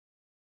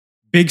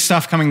Big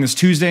stuff coming this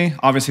Tuesday.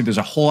 Obviously, there's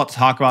a whole lot to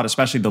talk about,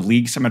 especially the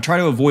leaks. I'm going to try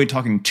to avoid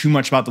talking too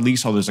much about the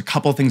leaks, although there's a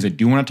couple of things I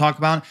do want to talk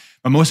about.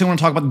 But mostly I want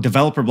to talk about the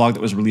developer blog that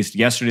was released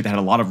yesterday that had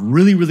a lot of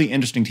really, really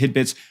interesting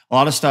tidbits, a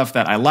lot of stuff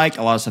that I liked,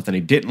 a lot of stuff that I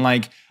didn't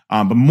like.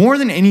 But more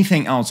than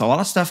anything else, a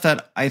lot of stuff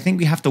that I think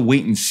we have to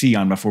wait and see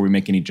on before we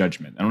make any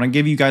judgment. I want to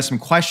give you guys some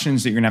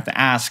questions that you're going to have to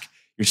ask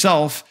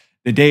yourself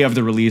the day of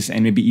the release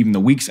and maybe even the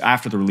weeks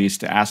after the release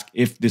to ask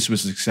if this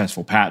was a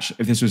successful patch,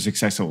 if this was a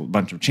successful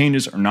bunch of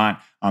changes or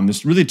not.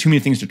 There's really too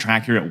many things to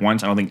track here at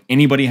once. I don't think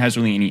anybody has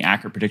really any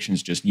accurate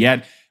predictions just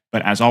yet.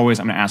 But as always,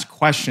 I'm going to ask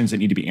questions that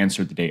need to be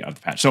answered the day of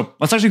the patch. So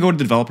let's actually go to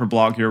the developer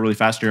blog here really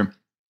fast here.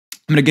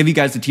 I'm going to give you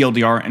guys the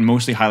TLDR and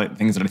mostly highlight the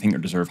things that I think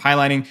deserve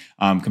highlighting,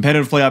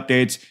 competitive play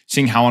updates,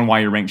 seeing how and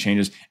why your rank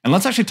changes. And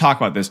let's actually talk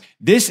about this.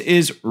 This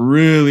is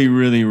really,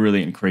 really,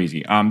 really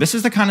crazy. This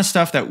is the kind of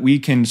stuff that we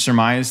can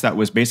surmise that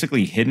was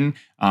basically hidden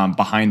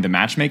behind the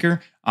matchmaker.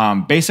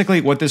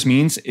 Basically, what this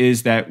means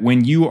is that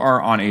when you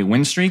are on a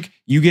win streak,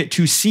 you get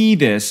to see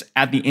this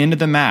at the end of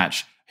the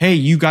match. Hey,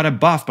 you got a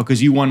buff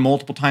because you won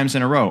multiple times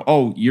in a row.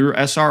 Oh, your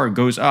SR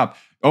goes up.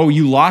 Oh,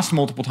 you lost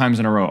multiple times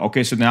in a row.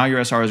 Okay, so now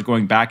your SR is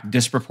going back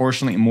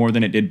disproportionately more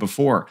than it did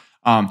before.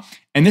 And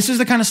this is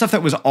the kind of stuff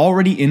that was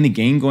already in the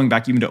game, going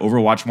back even to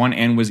Overwatch 1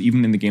 and was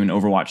even in the game in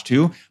Overwatch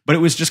 2. But it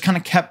was just kind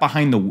of kept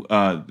behind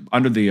the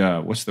under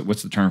the what's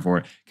the term for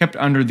it? Kept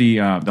under the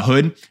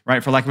hood,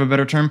 right? For lack of a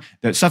better term,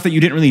 the stuff that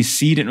you didn't really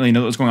see, didn't really know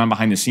what was going on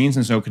behind the scenes,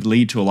 and so it could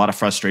lead to a lot of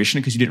frustration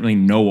because you didn't really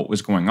know what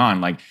was going on.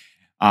 Like,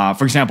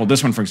 for example,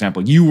 this one, for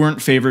example, you weren't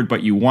favored,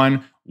 but you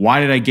won.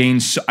 Why did I gain?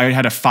 I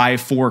had a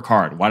 5-4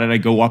 card. Why did I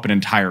go up an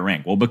entire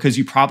rank? Well, because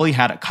you probably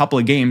had a couple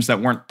of games that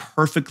weren't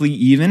perfectly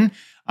even,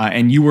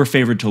 and you were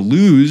favored to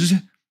lose,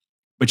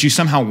 but you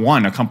somehow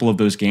won a couple of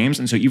those games.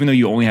 And so even though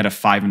you only had a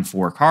 5 and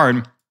 4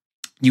 card,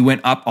 you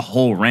went up a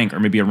whole rank or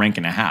maybe a rank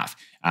and a half.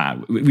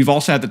 We've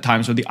also had the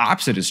times where the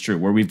opposite is true,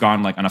 where we've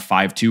gone like on a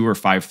 5-2 or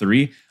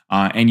 5-3,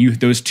 and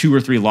those 2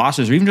 or 3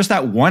 losses, or even just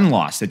that one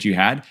loss that you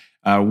had,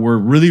 were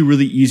really,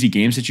 really easy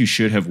games that you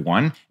should have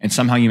won, and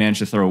somehow you managed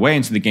to throw away.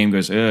 And so the game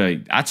goes,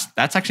 that's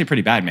actually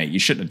pretty bad, mate. You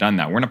shouldn't have done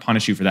that. We're going to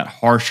punish you for that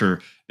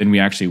harsher than we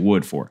actually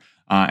would for.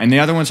 And the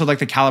other ones are like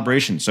the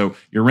calibration. So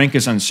your rank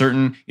is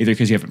uncertain, either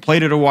because you haven't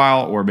played it a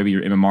while, or maybe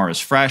your MMR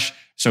is fresh.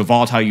 So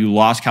volatile, you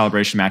lost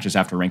calibration matches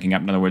after ranking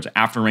up. In other words,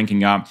 after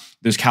ranking up,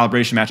 those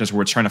calibration matches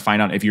where it's trying to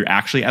find out if you're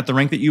actually at the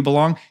rank that you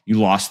belong, you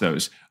lost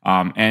those.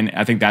 And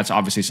I think that's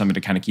obviously something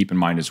to kind of keep in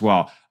mind as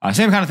well.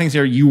 Same kind of things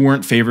there. You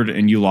weren't favored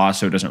and you lost,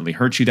 so it doesn't really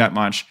hurt you that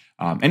much.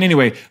 And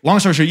anyway, long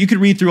story short, you could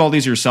read through all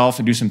these yourself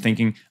and do some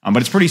thinking, but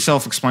it's pretty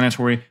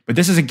self-explanatory. But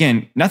this is,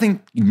 again,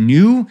 nothing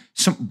new,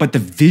 but the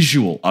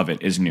visual of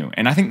it is new.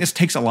 And I think this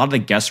takes a lot of the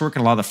guesswork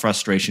and a lot of the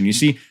frustration. You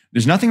see,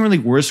 there's nothing really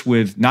worse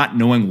with not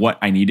knowing what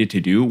I needed to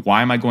do.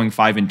 Why am I going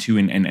 5 and 2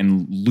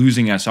 and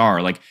losing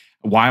SR? Like,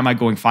 why am I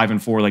going 5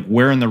 and 4? Like,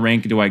 where in the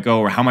rank do I go,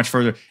 or how much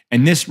further?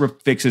 And this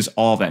fixes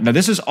all of that. Now,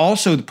 this is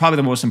also probably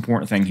the most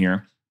important thing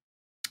here.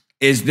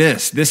 Is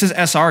this? This is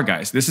SR,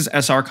 guys. This is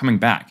SR coming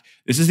back.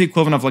 This is the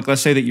equivalent of, like,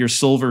 let's say that you're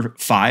silver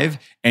 5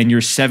 and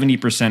you're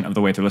 70% of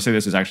the way through. Let's say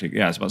this is actually,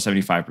 it's about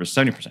 75%,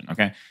 70%.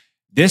 Okay.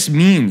 This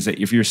means that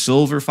if you're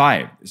silver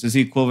 5, this is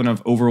the equivalent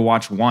of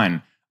Overwatch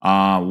 1.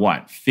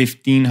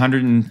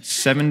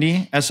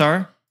 1,570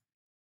 SR?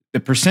 The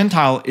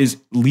percentile is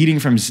leading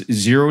from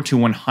 0 to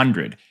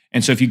 100.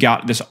 And so if you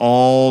got this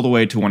all the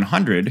way to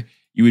 100,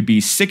 you would be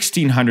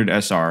 1,600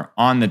 SR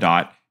on the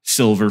dot,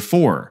 silver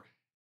 4.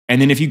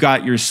 And then if you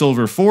got your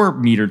silver 4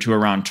 meter to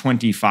around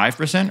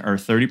 25% or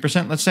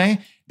 30%, let's say,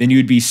 then you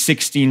would be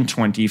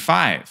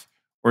 1,625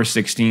 or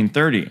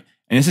 1,630.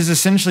 And this is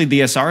essentially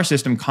the SR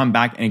system come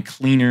back in a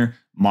cleaner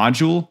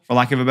module, for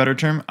lack of a better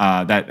term,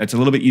 that's a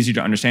little bit easier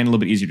to understand, a little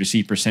bit easier to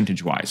see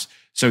percentage-wise.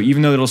 So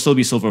even though it'll still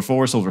be silver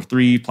 4, silver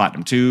 3,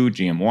 platinum 2,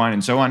 GM 1,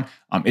 and so on,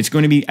 it's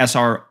going to be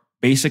SR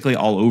basically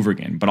all over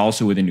again, but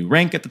also with a new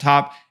rank at the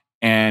top.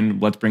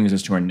 And let's bring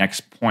us to our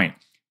next point.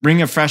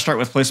 Bring a fresh start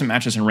with placement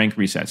matches and rank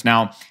resets.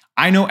 Now,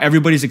 I know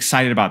everybody's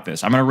excited about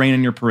this. I'm going to rain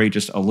on your parade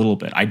just a little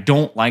bit. I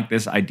don't like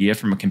this idea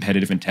from a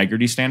competitive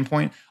integrity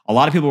standpoint. A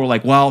lot of people were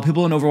like, well,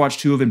 people in Overwatch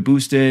 2 have been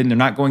boosted and they're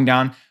not going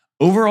down.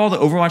 Overall, the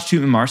Overwatch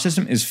 2 MMR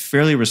system is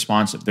fairly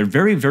responsive. They're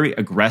very, very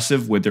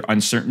aggressive with their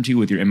uncertainty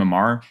with your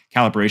MMR,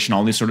 calibration,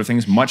 all these sort of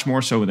things, much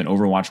more so than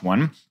Overwatch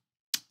 1.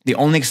 The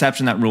only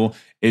exception to that rule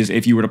is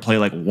if you were to play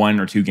like 1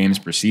 or 2 games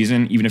per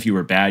season. Even if you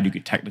were bad, you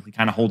could technically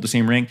kind of hold the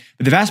same rank.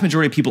 But the vast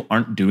majority of people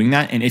aren't doing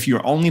that. And if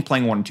you're only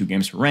playing 1 or 2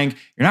 games per rank,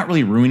 you're not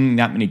really ruining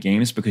that many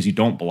games because you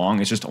don't belong.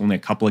 It's just only a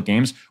couple of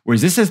games.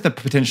 Whereas this has the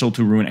potential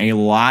to ruin a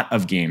lot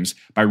of games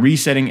by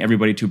resetting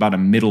everybody to about a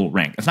middle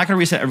rank. It's not going to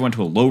reset everyone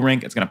to a low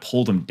rank. It's going to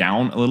pull them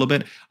down a little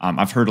bit.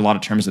 I've heard a lot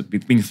of terms that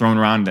being thrown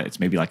around that it's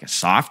maybe like a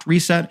soft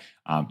reset.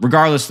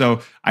 Regardless,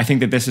 though, I think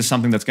that this is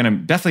something that's going to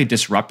definitely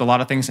disrupt a lot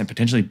of things and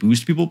potentially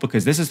boost people,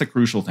 because this is the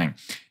crucial thing.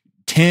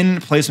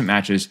 10 placement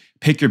matches,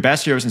 pick your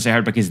best heroes and say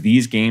hard, because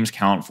these games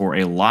count for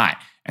a lot.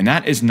 And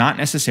that is not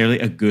necessarily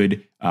a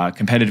good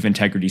competitive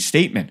integrity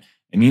statement.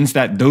 It means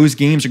that those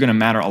games are going to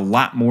matter a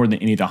lot more than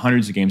any of the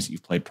hundreds of games that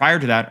you've played prior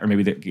to that, or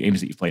maybe the games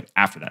that you've played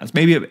after that. It's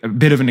maybe a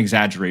bit of an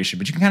exaggeration,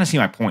 but you can kind of see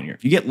my point here.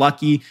 If you get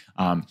lucky,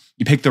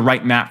 you pick the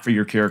right map for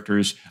your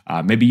characters,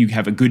 maybe you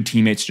have a good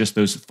teammates, just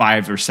those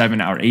 5 or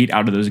 7 or 8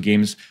 out of those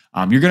games,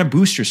 you're going to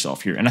boost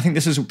yourself here. And I think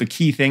this is the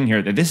key thing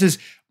here, that this is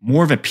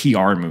more of a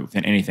PR move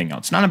than anything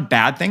else. It's not a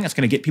bad thing. It's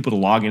going to get people to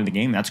log into the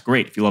game. That's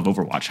great if you love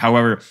Overwatch.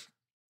 However,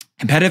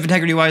 competitive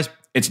integrity-wise,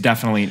 it's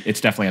definitely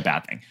a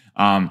bad thing.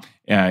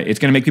 It's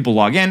going to make people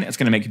log in. It's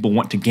going to make people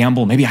want to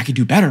gamble. Maybe I could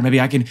do better.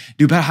 Maybe I can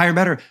do better, higher,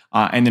 better.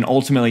 And then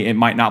ultimately, it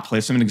might not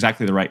place them in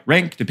exactly the right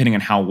rank, depending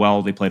on how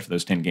well they played for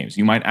those 10 games.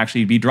 You might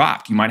actually be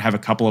dropped. You might have a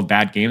couple of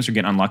bad games or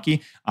get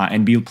unlucky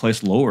and be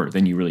placed lower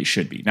than you really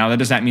should be. Now,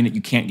 does that mean that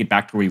you can't get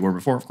back to where you were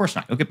before? Of course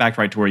not. You'll get back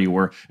right to where you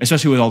were,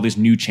 especially with all these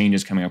new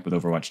changes coming up with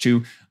Overwatch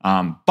 2.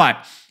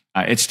 But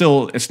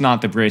it's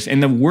not the brace.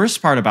 And the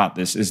worst part about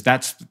this is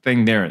that's the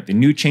thing there, the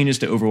new changes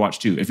to Overwatch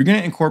 2. If you're going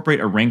to incorporate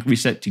a rank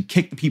reset to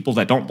kick the people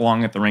that don't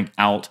belong at the rank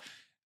out,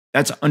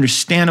 that's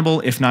understandable,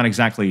 if not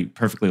exactly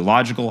perfectly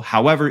logical.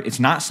 However,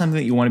 it's not something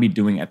that you want to be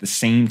doing at the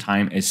same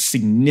time as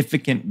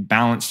significant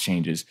balance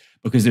changes,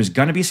 because there's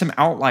going to be some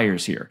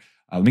outliers here.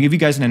 Let me give you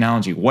guys an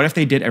analogy. What if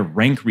they did a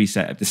rank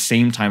reset at the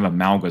same time of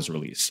Malga's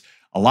release?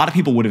 A lot of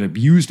people would have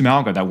abused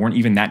Malga that weren't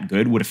even that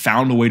good, would have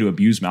found a way to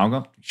abuse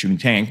Malga, shooting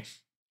tank,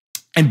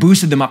 and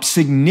boosted them up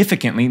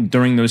significantly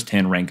during those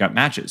 10 rank up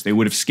matches. They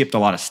would have skipped a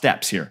lot of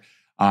steps here.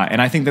 And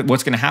I think that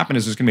what's going to happen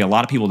is there's going to be a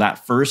lot of people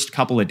that first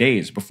couple of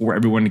days before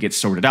everyone gets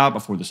sorted out,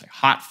 before there's a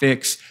hot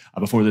fix,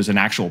 before there's an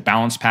actual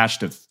balance patch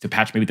to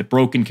patch maybe the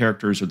broken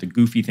characters or the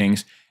goofy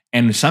things.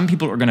 And some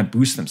people are going to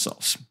boost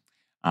themselves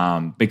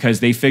because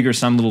they figure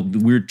some little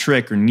weird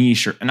trick or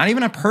niche, or not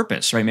even a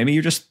purpose, right? Maybe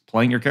you're just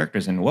playing your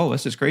characters and, whoa,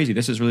 this is crazy.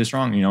 This is really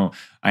strong,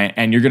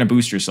 and you're going to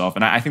boost yourself.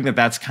 And I think that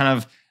that's kind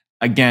of,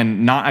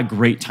 again, not a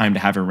great time to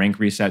have a rank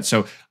reset.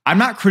 So I'm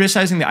not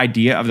criticizing the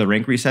idea of the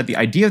rank reset. The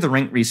idea of the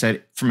rank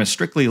reset from a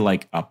strictly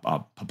like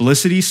a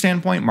publicity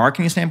standpoint,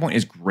 marketing standpoint,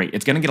 is great.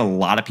 It's going to get a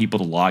lot of people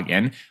to log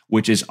in,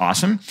 which is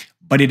awesome,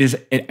 but it is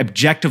an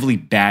objectively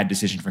bad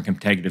decision for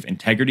competitive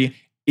integrity.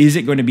 Is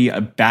it going to be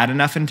a bad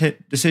enough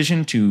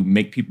decision to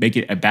make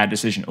it a bad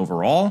decision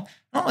overall?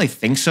 I don't really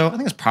think so. I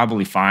think it's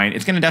probably fine.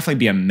 It's going to definitely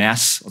be a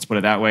mess. Let's put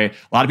it that way. A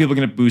lot of people are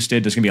going to get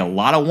boosted. There's going to be a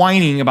lot of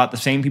whining about the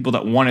same people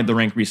that wanted the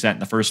rank reset in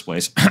the first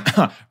place.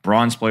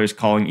 Bronze players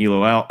calling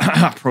ELO out.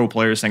 Pro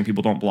players saying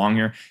people don't belong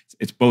here.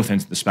 It's both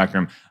ends of the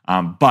spectrum.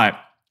 But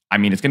I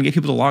mean, it's going to get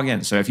people to log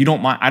in. So if you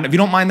don't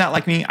mind that,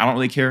 like me, I don't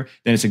really care,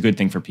 then it's a good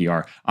thing for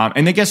PR.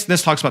 And I guess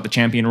this talks about the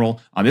champion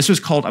role. This was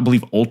called, I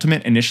believe,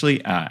 Ultimate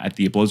initially at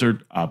the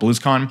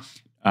BlizzCon.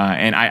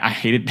 And I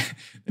hated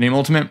the name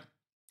Ultimate.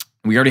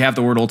 We already have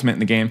the word Ultimate in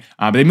the game,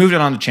 but they moved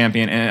it on to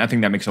Champion, and I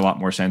think that makes a lot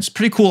more sense.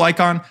 Pretty cool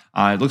icon.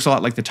 It looks a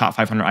lot like the top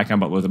 500 icon,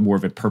 but with more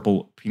of a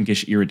purple,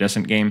 pinkish,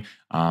 iridescent game.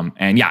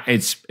 And yeah,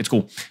 it's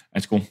cool.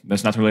 It's cool.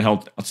 There's nothing really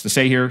else to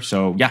say here.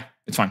 So yeah,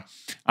 it's fine.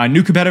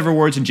 New competitive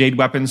rewards and Jade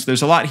weapons.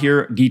 There's a lot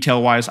here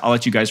detail-wise. I'll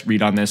let you guys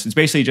read on this. It's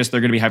basically just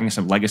they're going to be having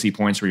some legacy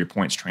points where your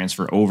points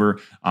transfer over,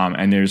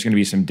 and there's going to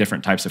be some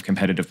different types of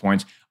competitive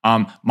points.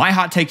 My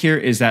hot take here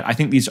is that I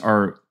think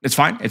it's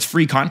fine. It's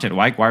free content.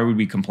 Why would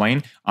we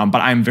complain?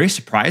 But I'm very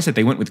surprised that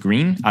they went with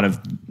green out of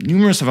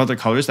numerous of other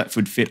colors that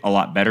would fit a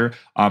lot better.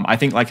 I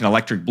think like an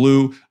electric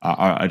blue,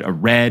 a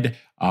red,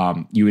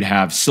 you would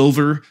have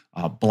silver,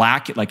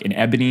 black, like an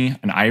ebony,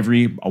 an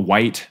ivory, a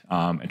white,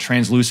 a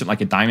translucent,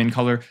 like a diamond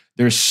color.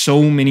 There's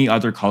so many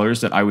other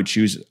colors that I would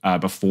choose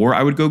before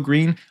I would go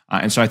green.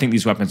 And so I think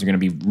these weapons are going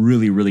to be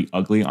really, really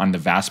ugly on the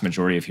vast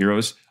majority of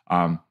heroes. But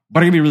are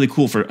going to be really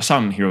cool for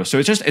some heroes. So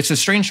it's a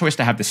strange choice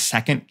to have the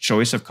second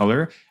choice of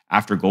color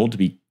after gold to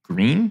be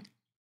green.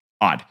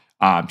 Odd.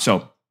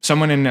 So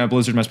someone in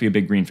Blizzard must be a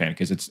big green fan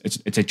because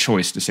it's a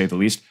choice to say the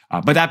least.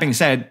 But that being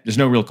said, there's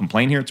no real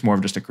complaint here. It's more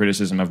of just a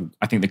criticism of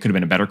I think there could have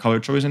been a better color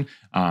chosen.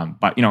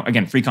 But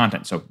again, free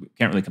content, so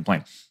can't really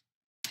complain.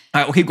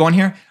 We'll keep going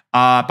here.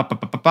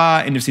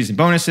 End of season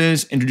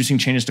bonuses, introducing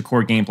changes to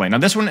core gameplay. Now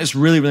this one is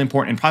really, really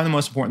important and probably the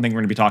most important thing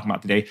we're going to be talking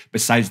about today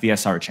besides the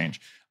SR change.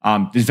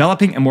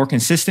 Developing a more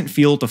consistent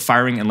feel to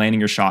firing and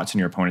landing your shots in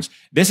your opponents.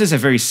 This is a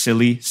very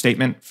silly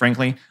statement,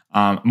 frankly.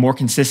 More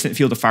consistent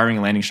feel to firing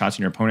and landing shots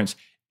in your opponents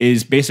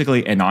is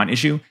basically a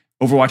non-issue.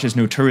 Overwatch is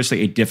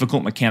notoriously a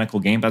difficult mechanical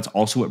game. That's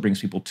also what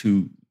brings people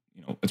to,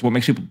 it's what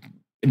makes people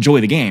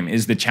enjoy the game,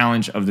 is the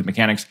challenge of the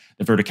mechanics,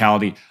 the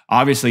verticality.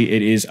 Obviously,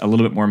 it is a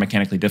little bit more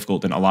mechanically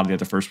difficult than a lot of the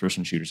other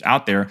first-person shooters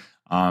out there,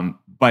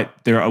 but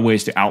there are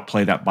ways to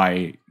outplay that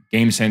by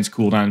game sense,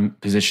 cooldown,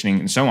 positioning,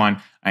 and so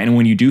on. And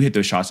when you do hit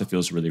those shots, it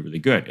feels really, really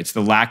good. It's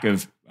the lack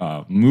of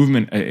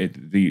movement,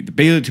 the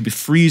ability to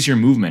freeze your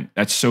movement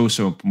that's so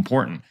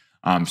important.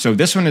 So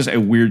this one is a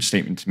weird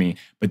statement to me,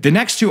 but the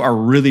next two are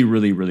really,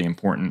 really, really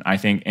important, I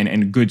think,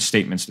 and good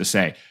statements to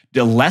say.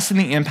 To lessen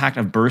the impact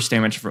of burst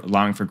damage for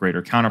allowing for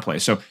greater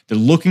counterplay. So they're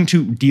looking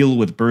to deal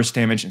with burst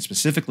damage and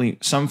specifically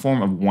some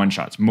form of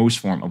one-shots, most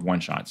form of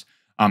one-shots.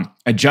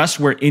 Adjust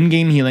where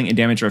in-game healing and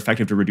damage are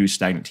effective to reduce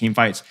stagnant team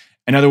fights.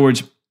 In other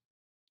words,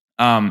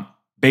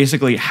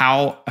 basically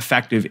how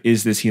effective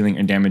is this healing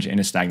and damage in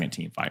a stagnant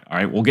team fight. All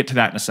right, we'll get to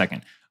that in a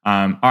second.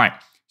 All right,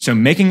 so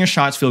making your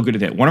shots feel good to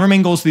hit. One of our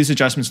main goals for these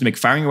adjustments is to make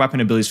firing your weapon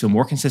abilities feel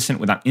more consistent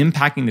without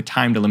impacting the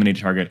time to eliminate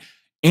a target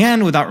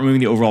and without removing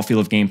the overall feel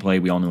of gameplay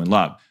we all know and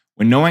love.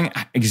 When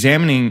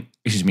examining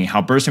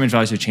how burst damage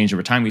values have changed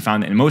over time, we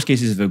found that in most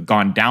cases they've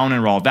gone down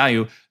in raw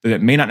value, that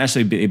it may not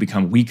necessarily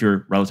become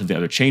weaker relative to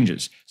other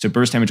changes. So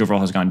burst damage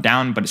overall has gone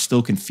down, but it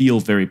still can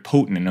feel very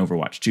potent in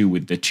Overwatch 2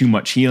 with the too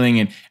much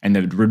healing and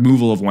the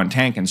removal of one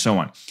tank and so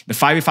on. The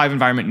 5v5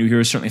 environment, new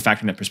heroes certainly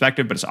factor in that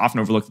perspective, but it's often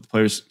overlooked at the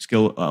player's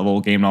skill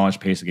level, game knowledge,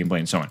 pace of gameplay,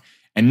 and so on.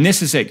 And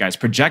this is it, guys.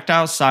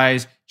 Projectile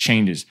size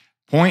changes.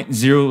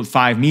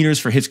 0.05 meters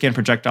for hit scan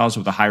projectiles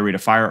with a high rate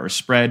of fire or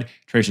spread.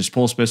 Tracer's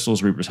pulse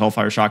pistols, Reaper's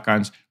Hellfire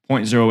shotguns.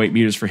 0.08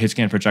 meters for hit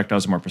scan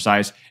projectiles are more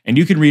precise. And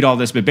you can read all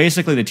this, but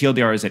basically the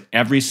TLDR is that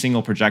every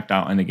single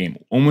projectile in the game,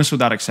 almost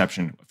without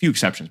exception, a few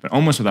exceptions, but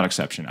almost without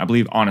exception, I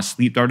believe Honest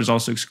Sleep Dart is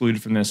also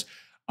excluded from this,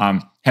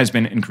 has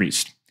been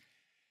increased.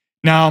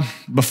 Now,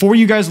 before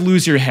you guys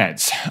lose your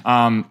heads,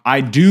 I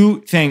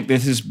do think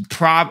this is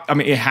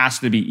it has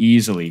to be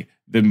easily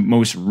the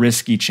most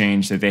risky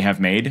change that they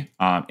have made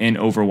in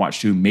Overwatch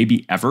 2,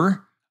 maybe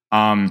ever.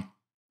 And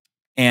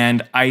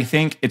I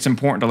think it's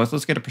important to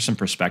let's get some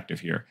perspective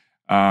here.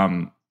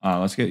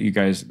 Let's get you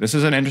guys. This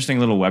is an interesting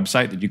little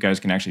website that you guys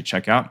can actually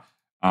check out.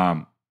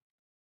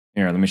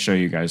 Here, let me show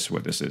you guys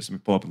what this is. Let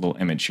me pull up a little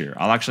image here.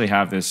 I'll actually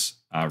have this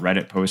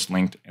Reddit post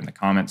linked in the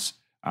comments.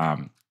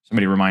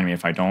 Somebody remind me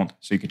if I don't.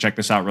 So you can check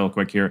this out real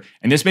quick here.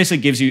 And this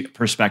basically gives you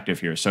perspective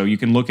here. So you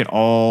can look at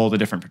all the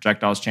different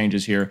projectiles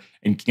changes here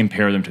and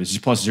compare them to this is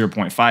plus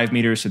 0.5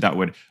 meters. So that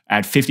would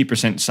add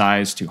 50%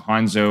 size to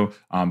Hanzo.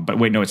 But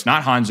wait, no, it's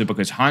not Hanzo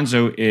because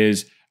Hanzo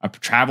is a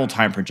travel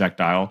time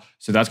projectile.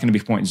 So that's going to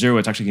be 0.0.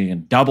 It's actually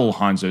getting double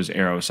Hanzo's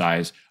arrow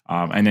size.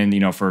 And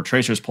then, for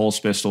Tracer's pulse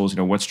pistols,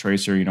 what's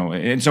Tracer,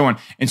 and so on.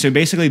 And so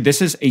basically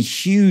this is a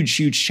huge,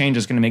 huge change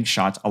that's going to make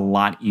shots a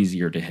lot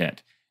easier to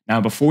hit. Now,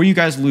 before you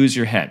guys lose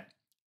your head,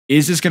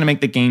 is this going to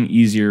make the game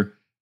easier?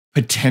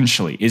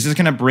 Potentially. Is this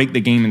going to break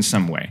the game in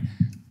some way?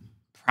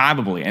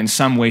 Probably, in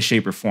some way,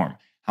 shape, or form.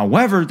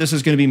 However, this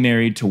is going to be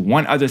married to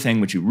one other thing,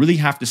 which you really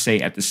have to say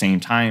at the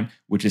same time,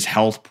 which is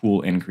health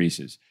pool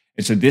increases.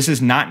 And so this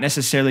is not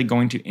necessarily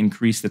going to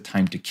increase the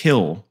time to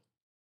kill.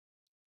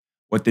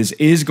 What this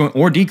is going,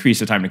 or decrease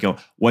the time to kill.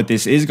 What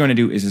this is going to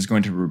do is it's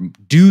going to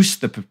reduce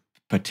the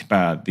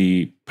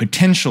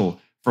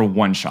potential for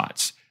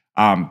one-shots.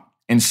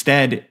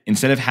 Instead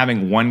of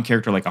having one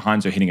character like a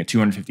Hanzo hitting a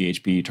 250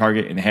 HP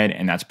target in the head,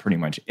 and that's pretty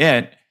much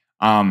it,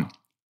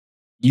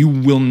 you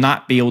will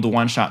not be able to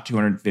one-shot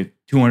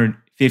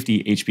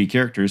 250 HP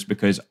characters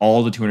because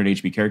all the 200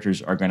 HP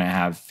characters are going to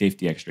have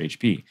 50 extra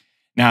HP.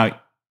 Now,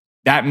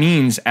 that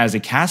means as a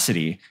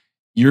Cassidy,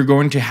 you're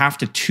going to have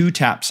to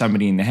two-tap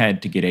somebody in the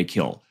head to get a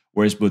kill.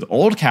 Whereas with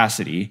old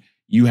Cassidy,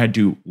 you had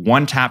to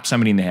one-tap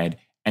somebody in the head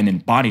and then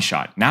body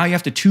shot. Now you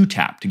have to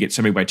two-tap to get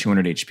somebody by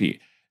 200 HP.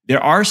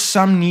 There are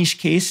some niche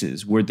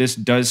cases where this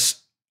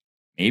does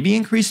maybe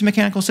increase the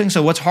mechanical thing.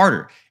 So what's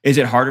harder? Is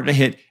it harder to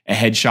hit a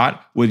headshot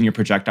when your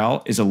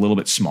projectile is a little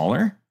bit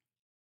smaller?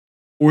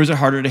 Or is it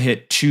harder to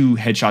hit two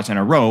headshots in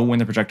a row when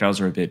the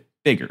projectiles are a bit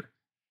bigger?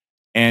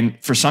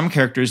 And for some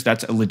characters,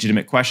 that's a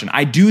legitimate question.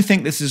 I do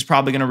think this is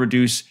probably going to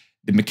reduce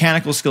the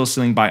mechanical skill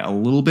ceiling by a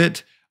little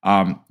bit.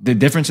 The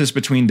differences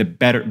between the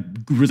better,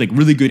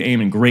 really good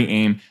aim and great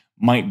aim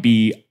might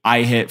be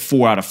I hit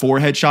 4 out of 4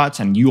 headshots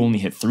and you only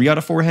hit 3 out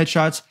of 4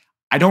 headshots.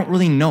 I don't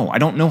really know. I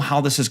don't know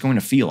how this is going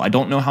to feel. I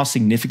don't know how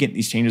significant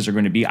these changes are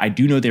going to be. I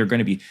do know they're going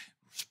to be,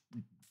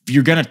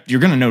 you're going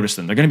to notice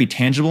them. They're going to be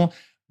tangible,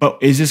 but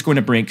is this going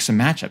to break some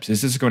matchups?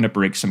 Is this going to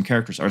break some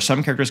characters? Are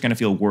some characters going to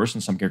feel worse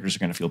and some characters are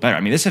going to feel better? I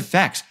mean, this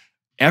affects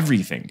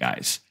everything,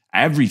 guys.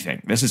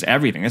 Everything. This is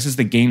everything. This is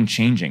the game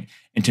changing.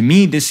 And to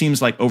me, this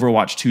seems like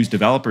Overwatch 2's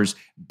developers'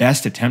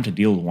 best attempt to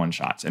deal with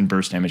one-shots and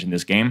burst damage in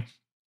this game.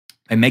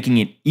 And making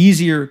it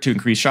easier to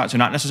increase shots. So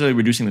not necessarily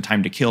reducing the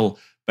time to kill,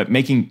 but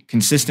making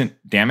consistent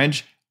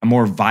damage a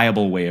more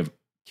viable way of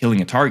killing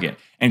a target.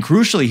 And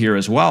crucially here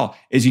as well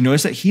is you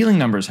notice that healing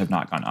numbers have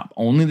not gone up,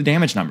 only the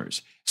damage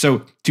numbers.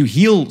 So to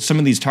heal some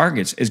of these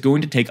targets is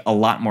going to take a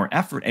lot more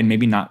effort and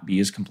maybe not be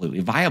as completely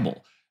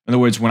viable. In other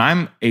words, when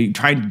I'm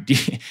trying to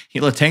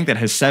heal a tank that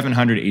has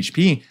 700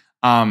 HP,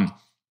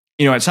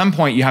 at some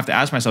point you have to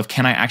ask myself,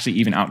 can I actually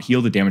even out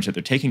heal the damage that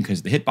they're taking?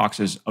 Because the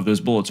hitboxes of those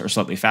bullets are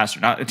slightly faster.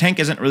 Now, a tank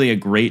isn't really a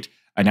great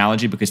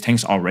analogy because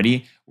tanks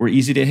already were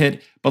easy to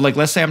hit. But like,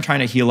 let's say I'm trying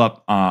to heal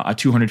up a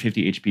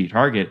 250 HP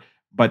target,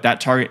 but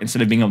that target,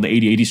 instead of being able to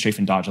 80-80 strafe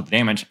and dodge all the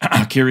damage,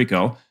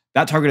 Kiriko,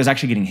 that target is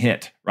actually getting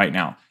hit right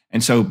now.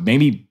 And so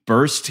maybe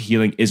burst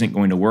healing isn't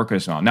going to work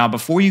as well. Now,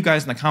 before you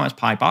guys in the comments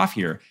pipe off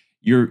here,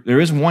 there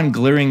is one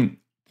glaring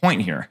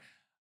point here.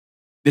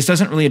 This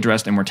doesn't really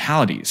address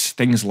immortalities.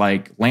 Things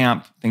like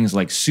Lamp, things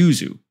like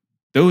Suzu.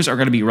 Those are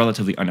going to be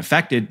relatively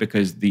unaffected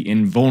because the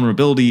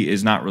invulnerability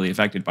is not really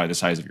affected by the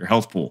size of your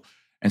health pool.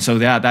 And so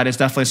that is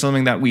definitely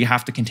something that we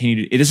have to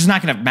continue to. This is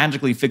not going to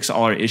magically fix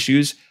all our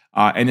issues.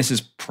 And this is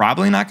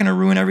probably not going to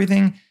ruin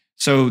everything.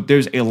 So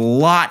there's a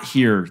lot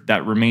here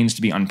that remains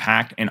to be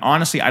unpacked. And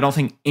honestly, I don't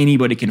think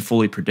anybody can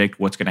fully predict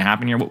what's going to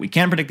happen here. What we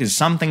can predict is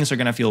some things are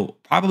going to feel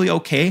probably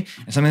okay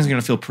and some things are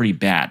going to feel pretty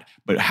bad.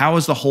 But how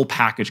is the whole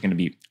package going to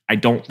be? I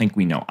don't think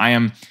we know. I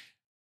am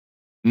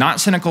not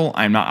cynical.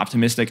 I am not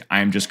optimistic. I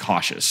am just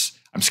cautious.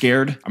 I'm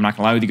scared. I'm not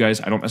going to lie with you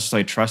guys. I don't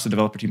necessarily trust the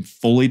developer team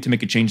fully to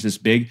make a change this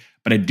big,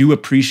 but I do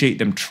appreciate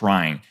them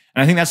trying.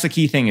 And I think that's the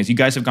key thing is you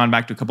guys have gone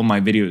back to a couple of my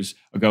videos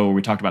ago where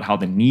we talked about how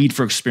the need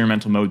for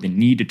experimental mode, the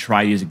need to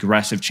try these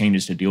aggressive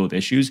changes to deal with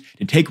issues,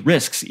 to take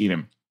risks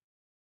even.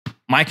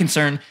 My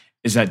concern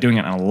is that doing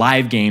it on a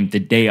live game the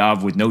day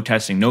of with no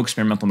testing, no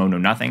experimental mode, no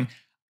nothing,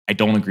 I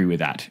don't agree with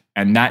that.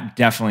 And that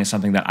definitely is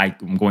something that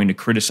I'm going to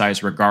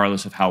criticize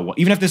regardless of how well,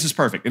 even if this is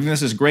perfect, even if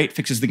this is great,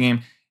 fixes the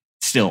game,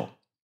 still,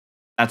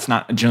 that's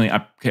not generally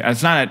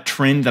that's not a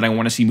trend that I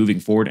want to see moving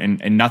forward.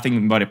 And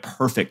nothing but a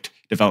perfect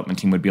development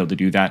team would be able to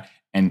do that.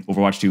 And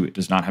Overwatch 2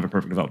 does not have a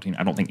perfect development team.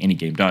 I don't think any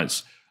game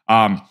does.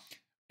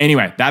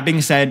 Anyway, that being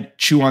said,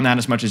 chew on that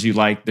as much as you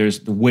like.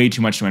 There's way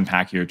too much to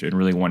unpack here in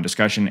really one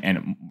discussion.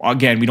 And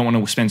again, we don't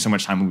want to spend so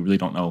much time when we really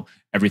don't know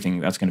everything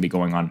that's going to be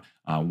going on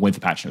when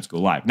the patch notes go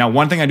live. Now,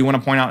 one thing I do want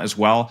to point out as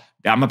well,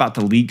 I'm about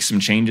to leak some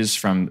changes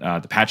from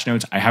the patch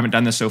notes. I haven't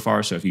done this so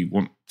far, so if you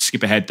want,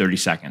 skip ahead 30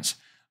 seconds.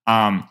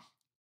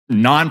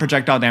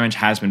 Non-projectile damage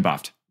has been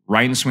buffed.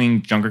 Ryan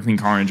Swing, Junker Queen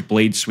Carnage,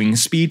 Blade Swing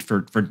Speed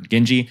for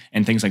Genji,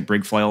 and things like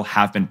Brig Flail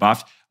have been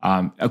buffed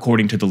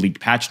according to the leaked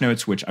patch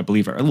notes, which I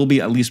believe will be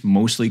at least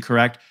mostly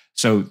correct.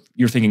 So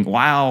you're thinking,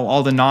 wow,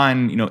 all the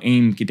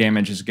aim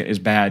damage is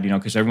bad,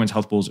 because everyone's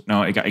health pools.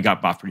 No, it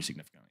got buffed pretty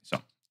significantly. So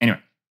anyway,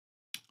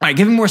 all right,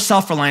 giving more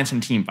self-reliance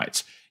in team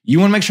fights. You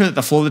want to make sure that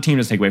the flow of the team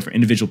doesn't take away from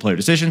individual player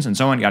decisions and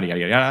so on, yada, yada,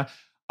 yada, yada.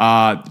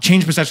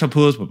 Change perceptual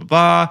pools, blah, blah,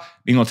 blah.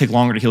 Being able to take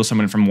longer to heal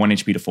someone from 1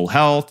 HP to full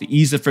health. The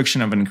ease of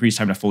friction of an increased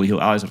time to fully heal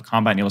allies of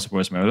combat, nail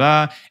support, blah,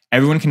 blah, blah.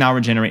 Everyone can now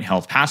regenerate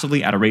health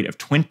passively at a rate of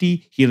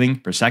 20 healing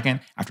per second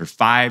after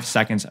 5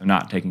 seconds of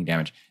not taking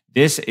damage.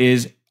 This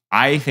is,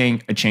 I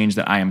think, a change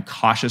that I am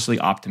cautiously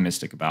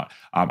optimistic about.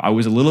 I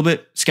was a little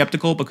bit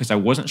skeptical because I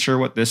wasn't sure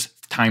what this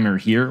timer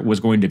here was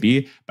going to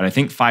be, but I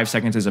think 5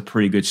 seconds is a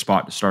pretty good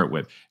spot to start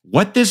with.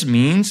 What this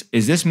means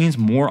is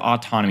more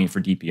autonomy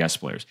for DPS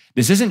players.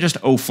 This isn't just,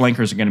 oh,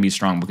 flankers are going to be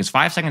strong, because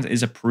 5 seconds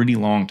is a pretty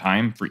long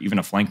time for even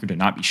a flanker to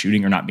not be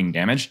shooting or not being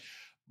damaged.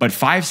 But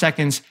 5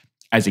 seconds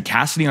as a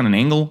Cassidy on an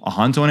angle, a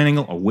Hanzo on an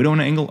angle, a Widow on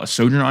an angle, a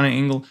Sojourner on an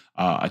angle,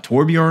 a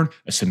Torbjorn,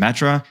 a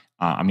Symmetra.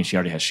 She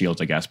already has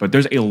shields, I guess. But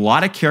there's a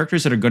lot of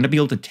characters that are going to be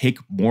able to take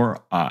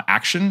more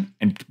action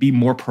and be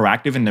more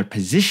proactive in their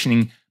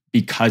positioning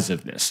because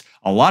of this.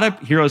 A lot of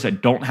heroes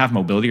that don't have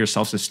mobility or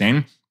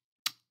self-sustain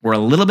were a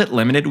little bit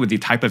limited with the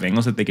type of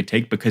angles that they could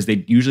take because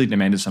they usually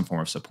demanded some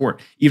form of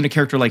support. Even a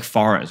character like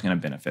Pharah is going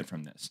to benefit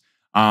from this.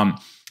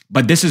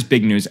 But this is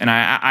big news, and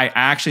I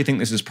actually think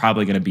this is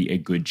probably going to be a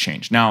good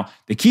change. Now,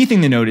 the key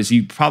thing to note is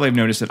you probably have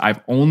noticed that I've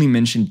only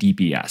mentioned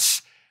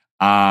DPS.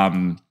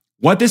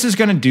 What this is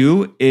going to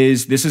do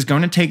is this is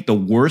going to take the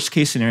worst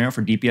case scenario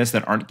for DPS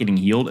that aren't getting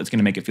healed. It's going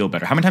to make it feel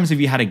better. How many times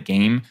have you had a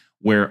game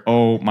where,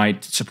 oh, my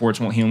supports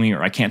won't heal me,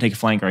 or I can't take a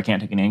flank, or I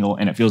can't take an angle,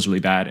 and it feels really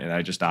bad, and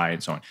I just die,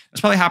 and so on? That's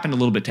probably happened a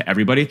little bit to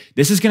everybody.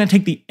 This is going to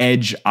take the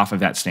edge off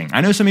of that sting.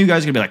 I know some of you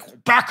guys are going to be like, well,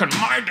 back in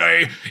my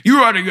day, you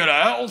had to get a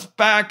health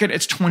back, and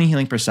it's 20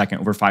 healing per second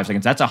over 5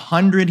 seconds. That's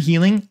 100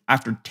 healing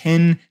after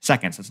 10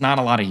 seconds. That's not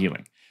a lot of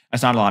healing.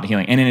 That's not a lot of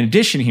healing. And in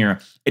addition here,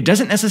 it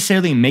doesn't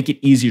necessarily make it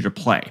easier to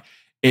play.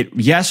 It,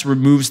 yes,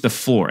 removes the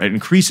floor. It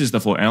increases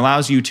the floor and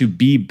allows you to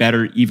be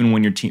better even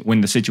when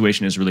when the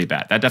situation is really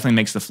bad. That definitely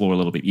makes the floor a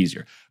little bit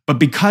easier. But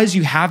because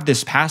you have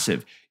this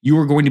passive, you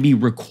are going to be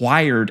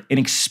required and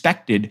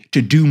expected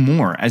to do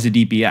more as a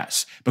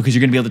DPS because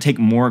you're going to be able to take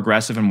more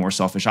aggressive and more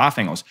selfish off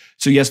angles.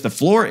 So yes, the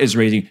floor is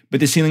raising,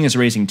 but the ceiling is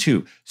raising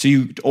too. So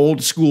you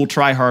old school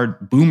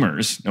try-hard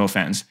boomers, no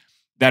offense,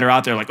 that are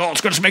out there like, oh,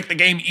 it's going to make the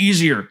game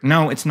easier.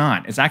 No, it's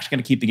not. It's actually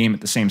going to keep the game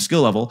at the same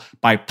skill level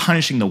by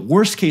punishing the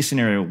worst case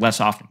scenario less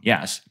often,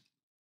 yes,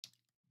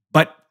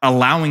 but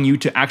allowing you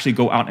to actually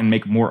go out and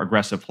make more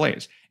aggressive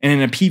plays. And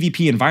in a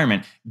PvP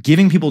environment,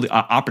 giving people the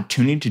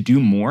opportunity to do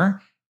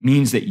more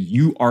means that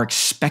you are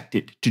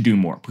expected to do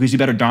more because you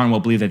better darn well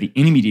believe that the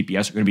enemy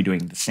DPS are going to be doing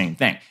the same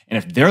thing. And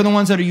if they're the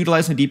ones that are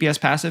utilizing the DPS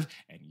passive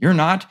and you're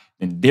not,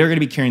 then they're going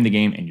to be carrying the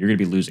game and you're going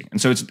to be losing.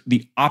 And so it's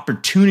the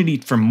opportunity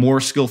for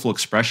more skillful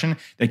expression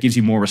that gives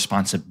you more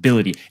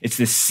responsibility. It's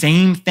the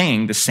same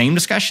thing, the same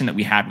discussion that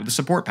we had with the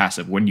support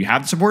passive. When you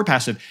have the support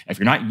passive, if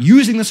you're not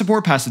using the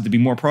support passive to be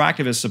more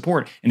proactive as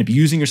support and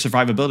abusing your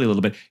survivability a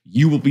little bit,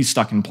 you will be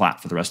stuck in plat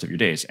for the rest of your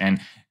days.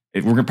 And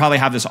we're going to probably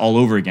have this all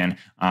over again.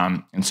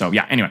 And so,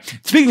 yeah, anyway,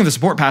 speaking of the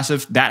support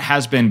passive, that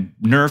has been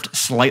nerfed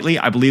slightly.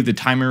 I believe the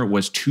timer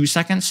was 2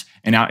 seconds,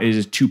 and now it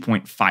is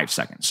 2.5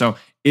 seconds. So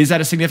is that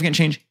a significant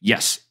change?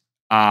 Yes.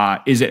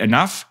 Is it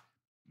enough?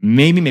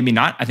 Maybe, maybe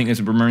not. I think it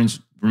remains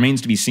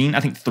to be seen.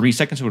 I think 3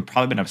 seconds would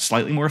probably been a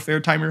slightly more fair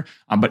timer,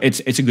 but it's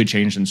a good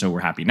change, and so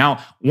we're happy.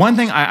 Now, one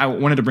thing I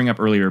wanted to bring up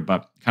earlier,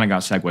 but kind of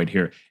got segued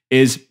here,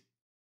 is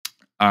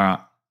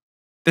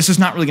this is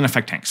not really going to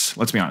affect tanks.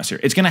 Let's be honest here.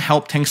 It's going to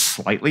help tanks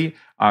slightly.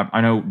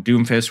 I know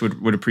Doomfist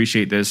would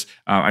appreciate this.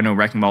 I know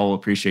Wrecking Ball will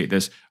appreciate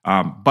this.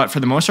 But for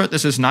the most part,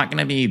 this is not going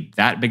to be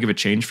that big of a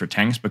change for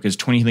tanks because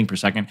 20 healing per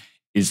second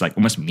is like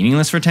almost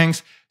meaningless for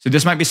tanks. So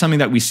this might be something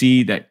that we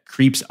see that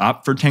creeps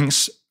up for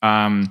tanks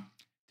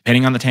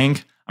depending on the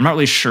tank. I'm not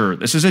really sure.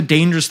 This is a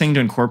dangerous thing to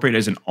incorporate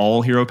as an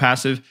all hero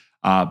passive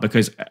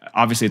because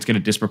obviously it's going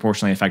to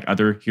disproportionately affect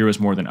other heroes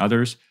more than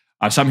others.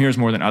 Some heroes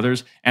more than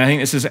others. And I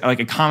think this is like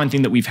a common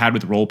thing that we've had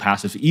with role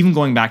passive, even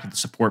going back to the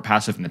support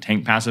passive and the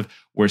tank passive,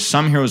 where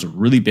some heroes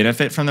really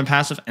benefit from the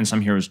passive and some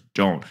heroes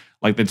don't.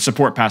 Like the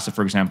support passive,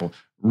 for example,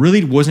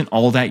 really wasn't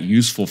all that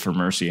useful for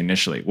Mercy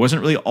initially. It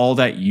wasn't really all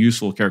that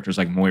useful characters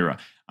like Moira.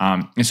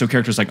 And so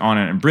characters like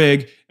Ana and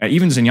Brig,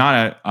 even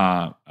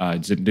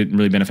Zenyatta didn't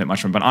really benefit much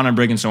from it, but Ana and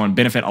Brig and so on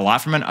benefit a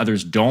lot from it,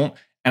 others don't.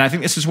 And I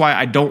think this is why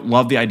I don't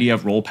love the idea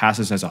of role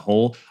passes as a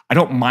whole. I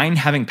don't mind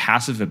having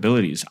passive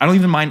abilities. I don't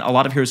even mind a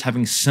lot of heroes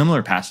having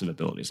similar passive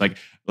abilities. Like,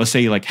 let's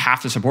say like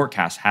half the support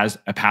cast has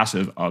a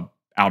passive of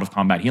out of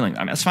combat healing.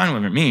 I mean, that's fine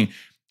with me.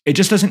 It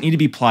just doesn't need to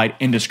be applied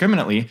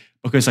indiscriminately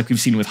because like we've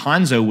seen with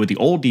Hanzo with the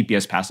old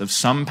DPS passive,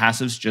 some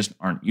passives just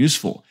aren't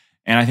useful.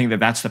 And I think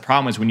that that's the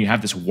problem is when you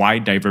have this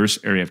wide, diverse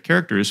area of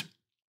characters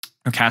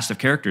or cast of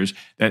characters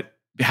that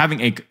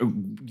having a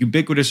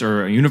ubiquitous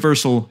or a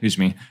universal,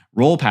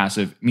 role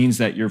passive means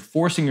that you're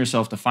forcing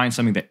yourself to find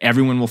something that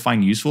everyone will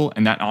find useful,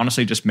 and that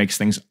honestly just makes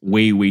things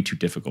way, way too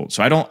difficult.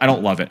 So I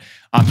don't love it.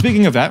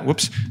 Speaking of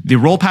that, the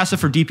role passive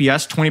for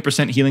DPS,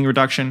 20% healing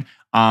reduction.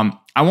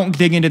 I won't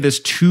dig into this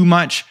too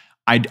much.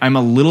 I'm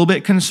a little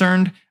bit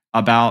concerned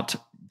about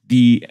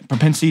the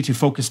propensity to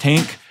focus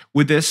tank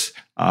with this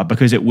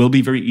because it will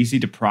be very easy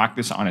to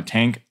practice on a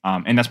tank,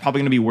 and that's probably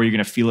going to be where you're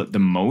going to feel it the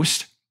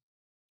most.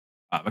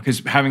 Because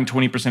having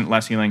 20%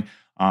 less healing,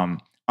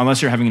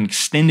 unless you're having an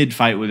extended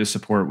fight with a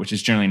support, which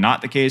is generally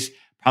not the case,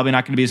 probably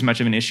not going to be as much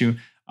of an issue.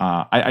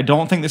 I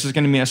don't think this is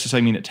going to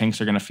necessarily mean that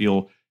tanks are going to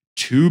feel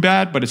too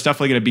bad, but it's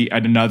definitely going to be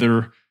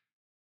another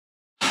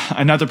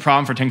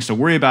problem for tanks to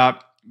worry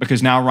about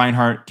because now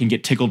Reinhardt can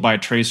get tickled by a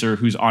Tracer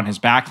who's on his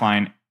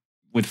backline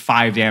with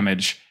 5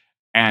 damage,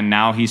 and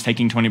now he's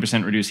taking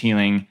 20% reduced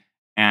healing.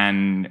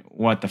 And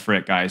what the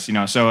frick, guys?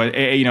 So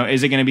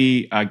is it going to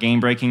be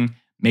game breaking?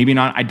 Maybe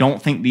not. I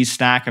don't think these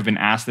stack. I've been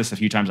asked this a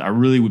few times. I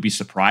really would be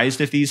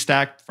surprised if these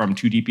stack from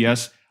 2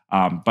 DPS.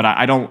 But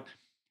I don't know.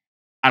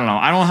 I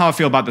don't know how I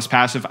feel about this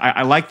passive.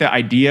 I like the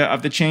idea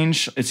of the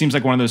change. It seems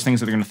like one of those things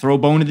that they're going to throw a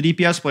bone to the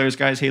DPS players,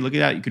 guys. Hey, look at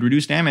that. You could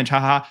reduce damage.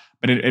 Haha.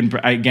 But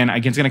again,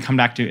 it's going to come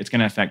back to it's going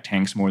to affect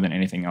tanks more than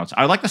anything else.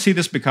 I'd like to see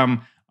this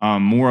become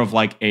more of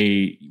like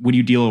when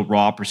you deal a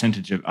raw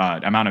percentage of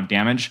amount of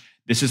damage.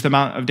 This is the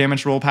amount of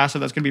damage roll passive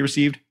that's going to be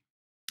received.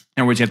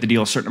 In other words, you have to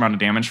deal a certain amount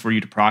of damage for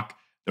you to proc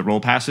the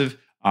role passive.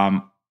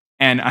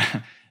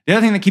 The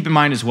other thing to keep in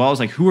mind as well is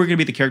like who are going to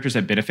be the characters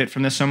that benefit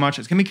from this so much.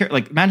 It's going to be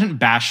like imagine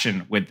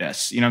Bastion with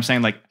this. You know what I'm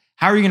saying? Like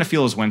how are you going to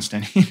feel as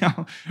Winston?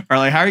 Or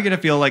like how are you going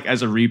to feel like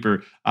as a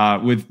Reaper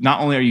with not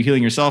only are you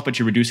healing yourself, but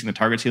you're reducing the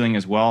target's healing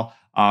as well.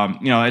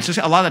 It's just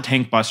a lot of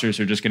tank busters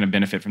are just going to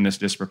benefit from this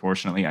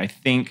disproportionately, I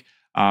think.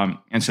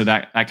 And so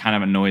that kind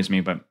of annoys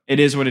me, but it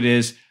is what it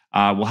is.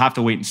 We'll have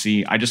to wait and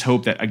see. I just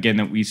hope that, again,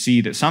 that we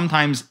see that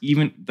sometimes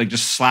even like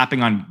just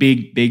slapping on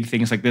big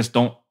things like this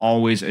don't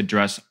always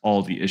address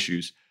all the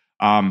issues.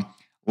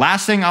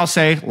 Last thing I'll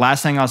say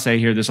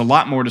here, there's a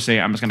lot more to say.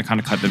 I'm just going to kind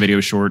of cut the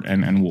video short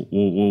and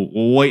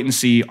we'll wait and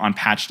see on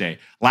patch day.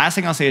 Last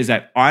thing I'll say is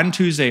that on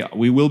Tuesday,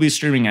 we will be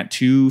streaming at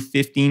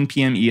 2:15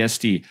 p.m.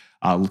 EST,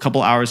 a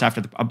couple hours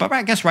after but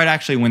I guess right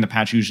actually when the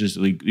patch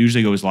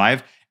usually goes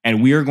live.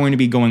 And we are going to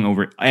be going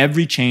over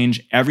every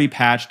change, every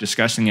patch,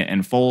 discussing it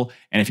in full.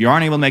 And if you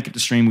aren't able to make it to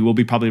stream, we will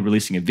be probably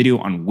releasing a video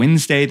on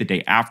Wednesday, the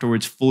day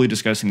afterwards, fully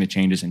discussing the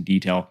changes in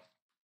detail.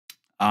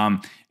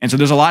 And so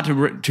there's a lot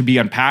to be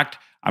unpacked.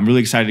 I'm really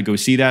excited to go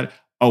see that.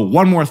 Oh,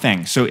 one more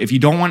thing. So if you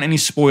don't want any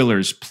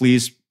spoilers,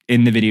 please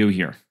end the video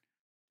here.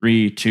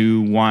 3,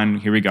 2, 1,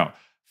 here we go.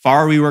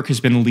 FAR rework has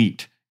been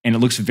leaked. And it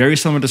looks very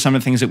similar to some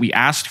of the things that we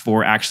asked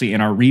for actually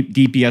in our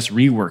DPS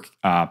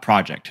rework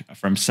project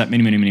from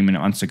many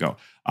months ago.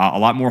 A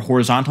lot more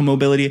horizontal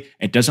mobility.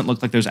 It doesn't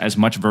look like there's as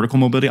much vertical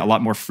mobility, a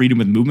lot more freedom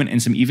with movement,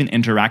 and some even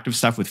interactive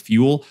stuff with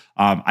fuel.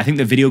 I think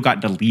the video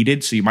got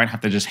deleted, so you might have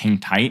to just hang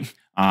tight,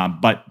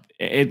 but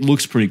it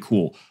looks pretty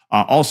cool.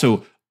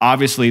 Also,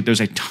 obviously,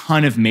 there's a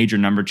ton of major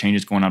number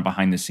changes going on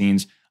behind the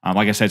scenes.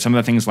 Like I said, some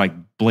of the things like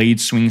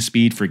blade swing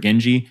speed for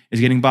Genji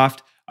is getting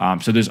buffed.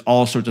 So there's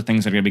all sorts of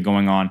things that are going to be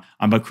going on.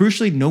 But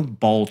crucially, no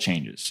ball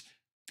changes.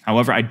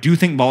 However, I do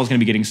think ball is going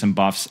to be getting some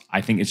buffs.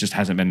 I think it just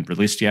hasn't been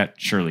released yet.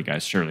 Surely,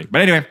 guys, surely.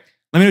 But anyway,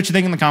 let me know what you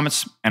think in the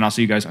comments, and I'll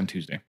see you guys on Tuesday.